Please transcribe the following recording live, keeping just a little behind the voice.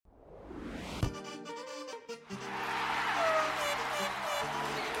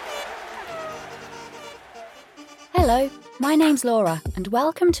Hello, my name's Laura and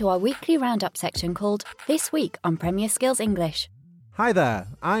welcome to our weekly roundup section called This Week on Premier Skills English. Hi there,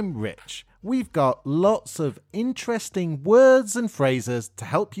 I'm Rich. We've got lots of interesting words and phrases to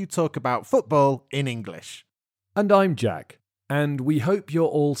help you talk about football in English. And I'm Jack, and we hope you're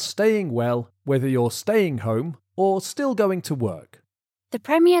all staying well, whether you're staying home or still going to work. The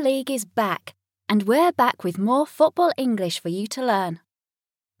Premier League is back, and we're back with more football English for you to learn.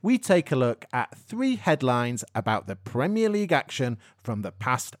 We take a look at 3 headlines about the Premier League action from the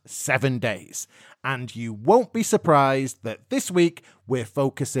past 7 days. And you won't be surprised that this week we're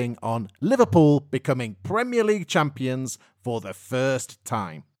focusing on Liverpool becoming Premier League champions for the first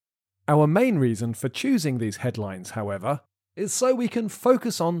time. Our main reason for choosing these headlines, however, is so we can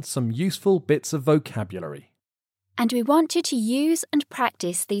focus on some useful bits of vocabulary. And we want you to use and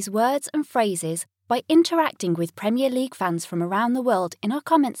practice these words and phrases by interacting with Premier League fans from around the world in our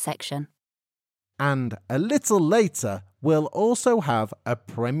comments section. And a little later, we'll also have a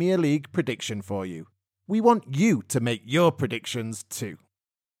Premier League prediction for you. We want you to make your predictions too.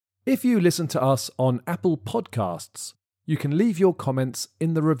 If you listen to us on Apple Podcasts, you can leave your comments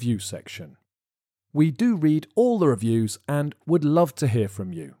in the review section. We do read all the reviews and would love to hear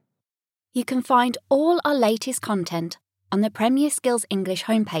from you. You can find all our latest content on the Premier Skills English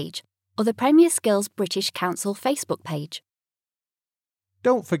homepage or the Premier Skills British Council Facebook page.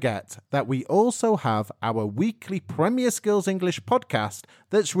 Don't forget that we also have our weekly Premier Skills English podcast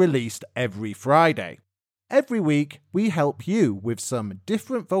that's released every Friday. Every week, we help you with some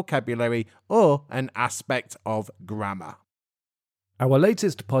different vocabulary or an aspect of grammar. Our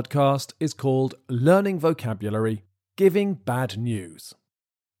latest podcast is called Learning Vocabulary, Giving Bad News.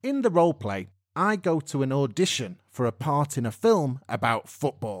 In the roleplay, I go to an audition for a part in a film about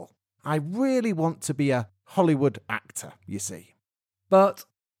football. I really want to be a Hollywood actor, you see. But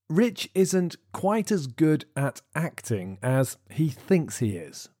Rich isn't quite as good at acting as he thinks he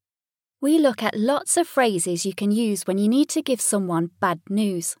is. We look at lots of phrases you can use when you need to give someone bad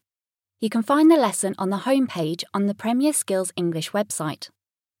news. You can find the lesson on the homepage on the Premier Skills English website.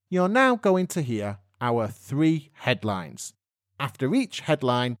 You're now going to hear our 3 headlines. After each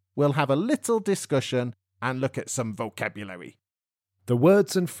headline, we'll have a little discussion and look at some vocabulary. The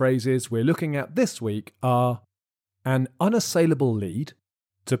words and phrases we're looking at this week are an unassailable lead,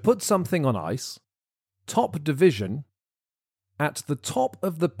 to put something on ice, top division, at the top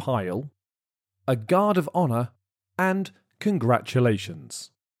of the pile, a guard of honour, and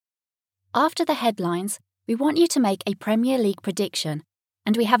congratulations. After the headlines, we want you to make a Premier League prediction,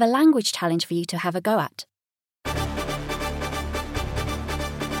 and we have a language challenge for you to have a go at.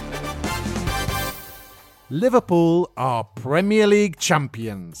 Liverpool are Premier League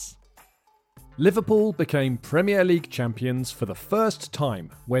champions. Liverpool became Premier League champions for the first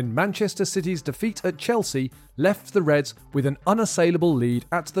time when Manchester City's defeat at Chelsea left the Reds with an unassailable lead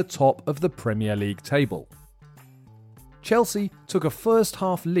at the top of the Premier League table. Chelsea took a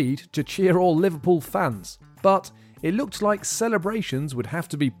first-half lead to cheer all Liverpool fans, but it looked like celebrations would have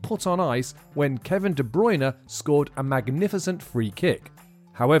to be put on ice when Kevin De Bruyne scored a magnificent free kick.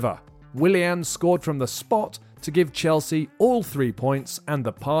 However, Willian scored from the spot to give Chelsea all 3 points and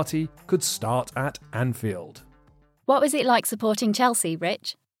the party could start at Anfield. What was it like supporting Chelsea,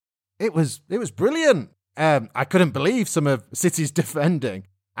 Rich? It was brilliant. I couldn't believe some of City's defending,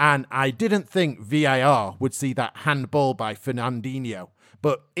 and I didn't think VAR would see that handball by Fernandinho,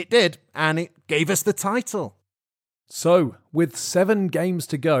 but it did, and it gave us the title. So, with 7 games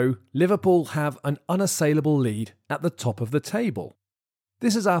to go, Liverpool have an unassailable lead at the top of the table.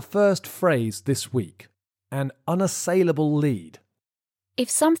 This is our first phrase this week, an unassailable lead.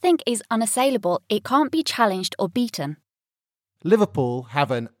 If something is unassailable, it can't be challenged or beaten. Liverpool have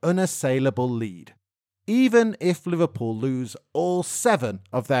an unassailable lead. Even if Liverpool lose all 7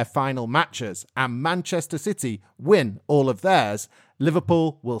 of their final matches and Manchester City win all of theirs,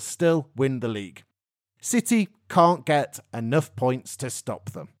 Liverpool will still win the league. City can't get enough points to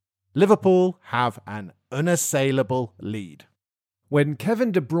stop them. Liverpool have an unassailable lead. When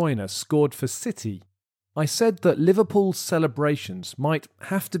Kevin De Bruyne scored for City, I said that Liverpool's celebrations might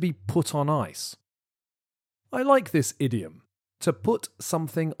have to be put on ice. I like this idiom, to put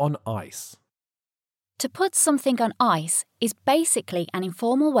something on ice. To put something on ice is basically an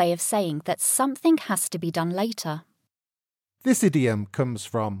informal way of saying that something has to be done later. This idiom comes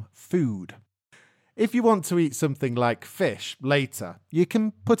from food. If you want to eat something like fish later, you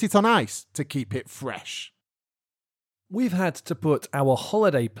can put it on ice to keep it fresh. We've had to put our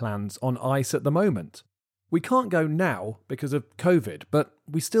holiday plans on ice at the moment. We can't go now because of COVID, but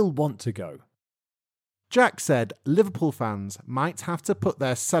we still want to go. Jack said Liverpool fans might have to put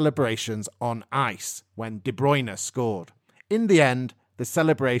their celebrations on ice when De Bruyne scored. In the end, the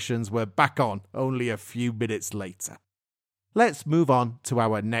celebrations were back on only a few minutes later. Let's move on to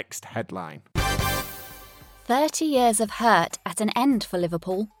our next headline. 30 years of hurt at an end for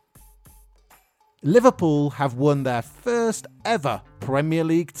Liverpool. Liverpool have won their first ever Premier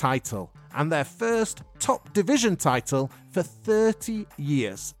League title and their first top division title for 30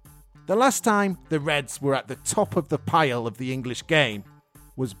 years. The last time the Reds were at the top of the pile of the English game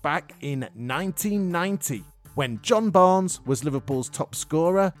was back in 1990, when John Barnes was Liverpool's top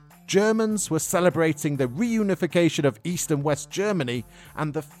scorer, Germans were celebrating the reunification of East and West Germany,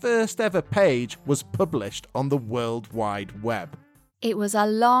 and the first ever page was published on the World Wide Web. It was a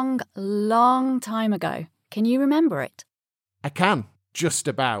long, long time ago. Can you remember it? I can, just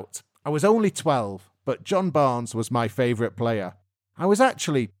about. I was only 12, but John Barnes was my favourite player. I was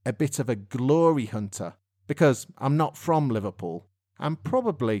actually a bit of a glory hunter, because I'm not from Liverpool. I'm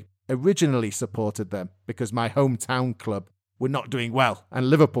probably originally supported them because my hometown club were not doing well and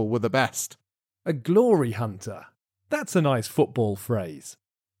Liverpool were the best. A glory hunter. That's a nice football phrase.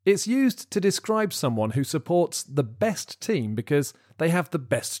 It's used to describe someone who supports the best team because they have the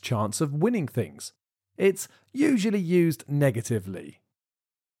best chance of winning things. It's usually used negatively.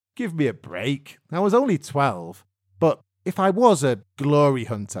 Give me a break. I was only 12. But if I was a glory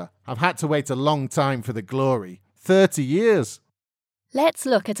hunter, I've had to wait a long time for the glory. 30 years. Let's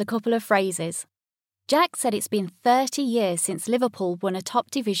look at a couple of phrases. Jack said it's been 30 years since Liverpool won a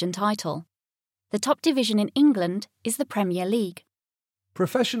top division title. The top division in England is the Premier League.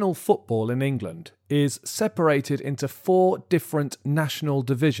 Professional football in England is separated into 4 different national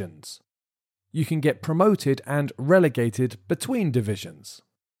divisions. You can get promoted and relegated between divisions.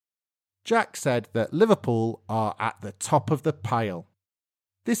 Jack said that Liverpool are at the top of the pile.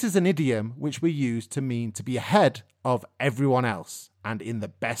 This is an idiom which we use to mean to be ahead of everyone else and in the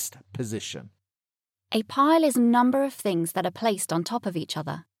best position. A pile is a number of things that are placed on top of each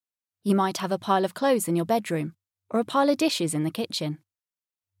other. You might have a pile of clothes in your bedroom or a pile of dishes in the kitchen.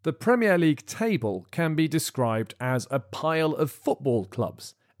 The Premier League table can be described as a pile of football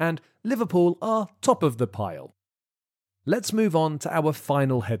clubs, and Liverpool are top of the pile. Let's move on to our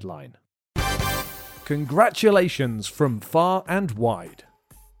final headline. Congratulations from far and wide.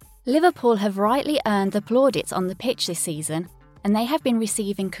 Liverpool have rightly earned the plaudits on the pitch this season, and they have been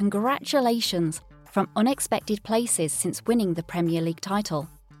receiving congratulations from unexpected places since winning the Premier League title.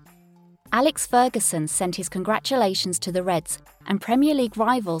 Alex Ferguson sent his congratulations to the Reds, and Premier League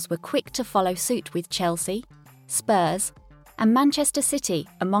rivals were quick to follow suit with Chelsea, Spurs, and Manchester City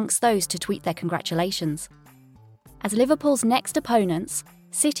amongst those to tweet their congratulations. As Liverpool's next opponents,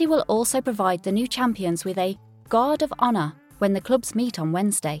 City will also provide the new champions with a guard of honour when the clubs meet on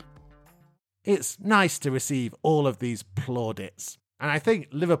Wednesday. It's nice to receive all of these plaudits, and I think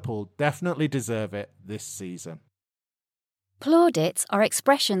Liverpool definitely deserve it this season. Plaudits are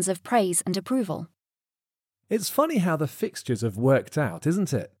expressions of praise and approval. It's funny how the fixtures have worked out,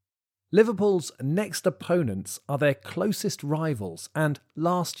 isn't it? Liverpool's next opponents are their closest rivals and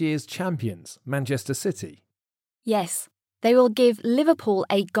last year's champions, Manchester City. Yes, they will give Liverpool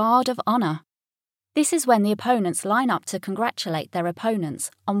a guard of honour. This is when the opponents line up to congratulate their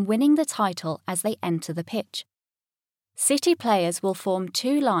opponents on winning the title as they enter the pitch. City players will form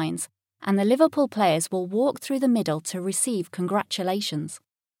 2 lines, and the Liverpool players will walk through the middle to receive congratulations.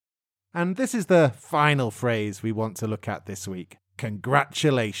 And this is the final phrase we want to look at this week.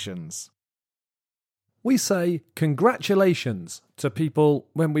 Congratulations. We say congratulations to people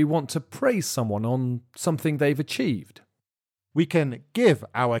when we want to praise someone on something they've achieved. We can give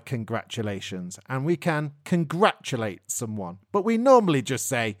our congratulations and we can congratulate someone, but we normally just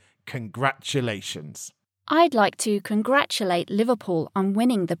say congratulations. I'd like to congratulate Liverpool on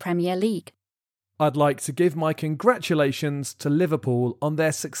winning the Premier League. I'd like to give my congratulations to Liverpool on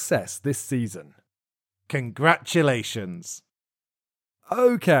their success this season. Congratulations.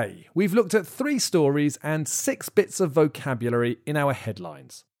 Okay, we've looked at 3 stories and 6 bits of vocabulary in our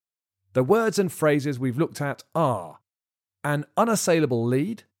headlines. The words and phrases we've looked at are an unassailable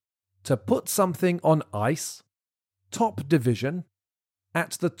lead, to put something on ice, top division,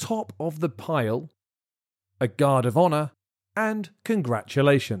 at the top of the pile, a guard of honour, and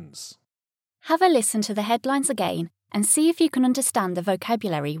congratulations. Have a listen to the headlines again and see if you can understand the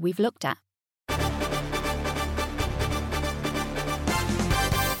vocabulary we've looked at.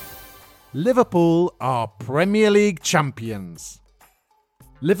 Liverpool are Premier League champions.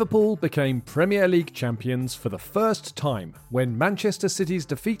 Liverpool became Premier League champions for the first time when Manchester City's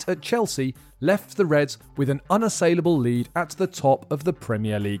defeat at Chelsea left the Reds with an unassailable lead at the top of the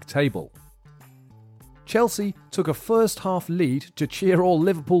Premier League table. Chelsea took a first-half lead to cheer all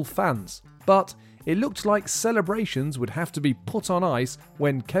Liverpool fans, but it looked like celebrations would have to be put on ice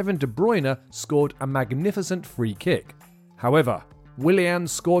when Kevin De Bruyne scored a magnificent free kick. However, Willian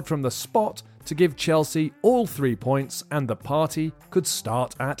scored from the spot to give Chelsea all 3 points and the party could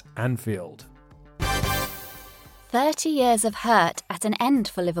start at Anfield. 30 years of hurt at an end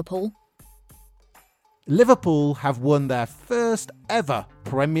for Liverpool. Liverpool have won their first ever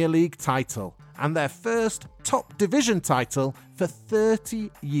Premier League title and their first top division title for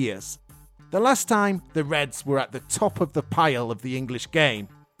 30 years. The last time the Reds were at the top of the pile of the English game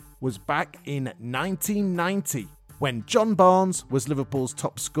was back in 1990, when John Barnes was Liverpool's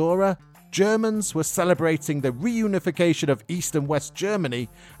top scorer, Germans were celebrating the reunification of East and West Germany,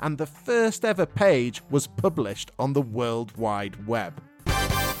 and the first ever page was published on the World Wide Web.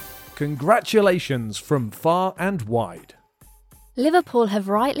 Congratulations from far and wide. Liverpool have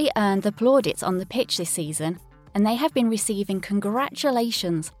rightly earned the plaudits on the pitch this season, and they have been receiving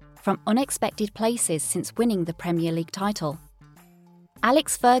congratulations from unexpected places since winning the Premier League title.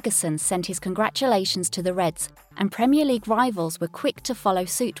 Alex Ferguson sent his congratulations to the Reds, and Premier League rivals were quick to follow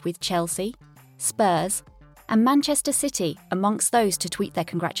suit with Chelsea, Spurs, and Manchester City amongst those to tweet their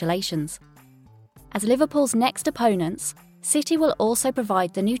congratulations. As Liverpool's next opponents, City will also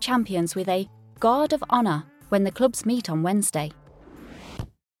provide the new champions with a guard of honour when the clubs meet on Wednesday.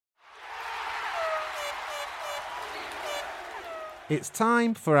 It's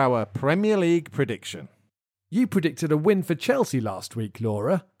time for our Premier League prediction. You predicted a win for Chelsea last week,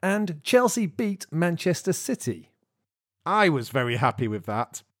 Laura, and Chelsea beat Manchester City. I was very happy with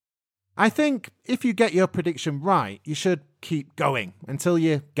that. I think if you get your prediction right, you should keep going until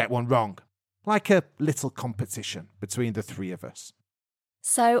you get one wrong. Like a little competition between the three of us.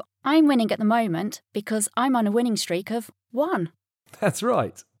 So I'm winning at the moment because I'm on a winning streak of 1. That's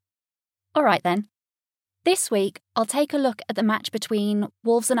right. All right then. This week, I'll take a look at the match between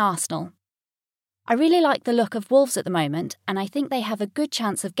Wolves and Arsenal. I really like the look of Wolves at the moment, and I think they have a good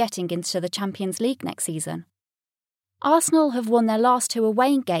chance of getting into the Champions League next season. Arsenal have won their last 2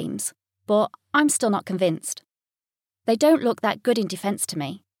 away games, but I'm still not convinced. They don't look that good in defence to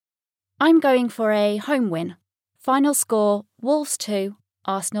me. I'm going for a home win. Final score, Wolves 2,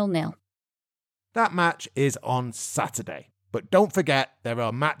 Arsenal 0. That match is on Saturday, but don't forget there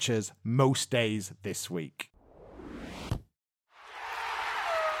are matches most days this week.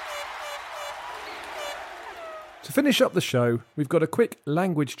 To finish up the show, we've got a quick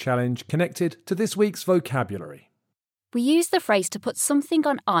language challenge connected to this week's vocabulary. We used the phrase to put something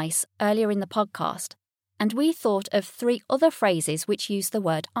on ice earlier in the podcast, and we thought of 3 other phrases which use the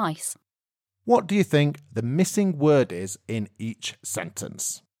word ice. What do you think the missing word is in each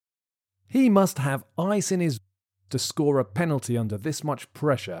sentence? He must have ice in his to score a penalty under this much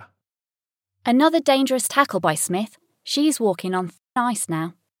pressure. Another dangerous tackle by Smith. She's walking on thin ice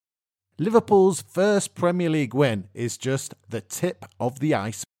now. Liverpool's first Premier League win is just the tip of the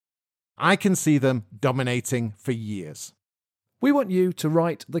iceberg. I can see them dominating for years. We want you to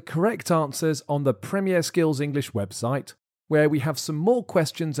write the correct answers on the Premier Skills English website, where we have some more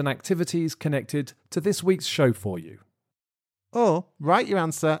questions and activities connected to this week's show for you. Or write your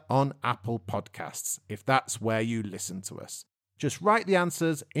answer on Apple Podcasts, if that's where you listen to us. Just write the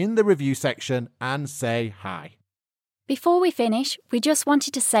answers in the review section and say hi. Before we finish, we just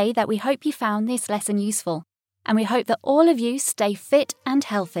wanted to say that we hope you found this lesson useful, and we hope that all of you stay fit and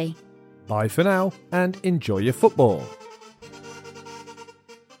healthy. Bye for now, and enjoy your football.